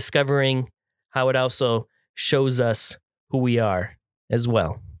and discovering how it also shows us who we are as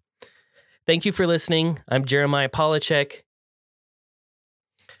well. Thank you for listening. I'm Jeremiah Polachek.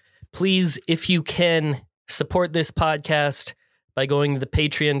 Please, if you can, support this podcast by going to the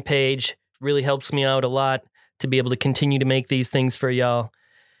Patreon page. It really helps me out a lot to be able to continue to make these things for y'all.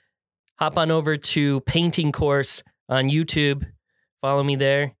 Hop on over to Painting Course on YouTube. follow me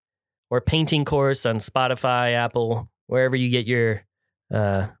there, or Painting Course on Spotify, Apple, wherever you get your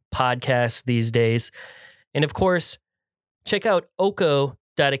podcasts these days. And of course, check out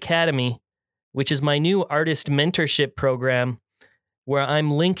Oko.academy, which is my new artist mentorship program where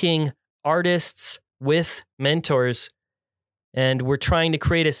I'm linking artists with mentors. And we're trying to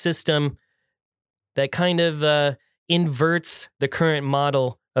create a system that kind of inverts the current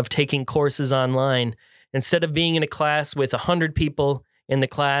model of taking courses online. Instead of being in a class with 100 people in the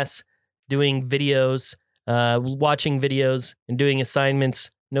class doing videos, watching videos, and doing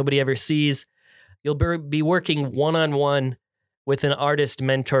assignments nobody ever sees, you'll be working one-on-one with an artist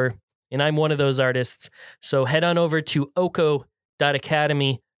mentor, and I'm one of those artists. So head on over to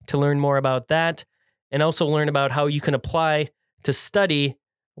Oko.academy to learn more about that, and also learn about how you can apply to study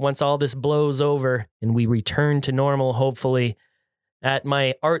once all this blows over and we return to normal, hopefully, at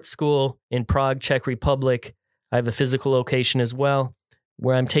my art school in Prague, Czech Republic. I have a physical location as well,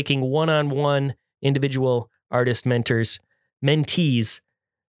 where I'm taking one-on-one individual artist mentees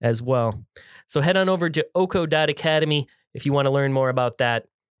as well. So head on over to Oko.academy if you want to learn more about that.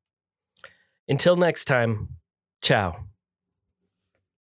 Until next time, ciao.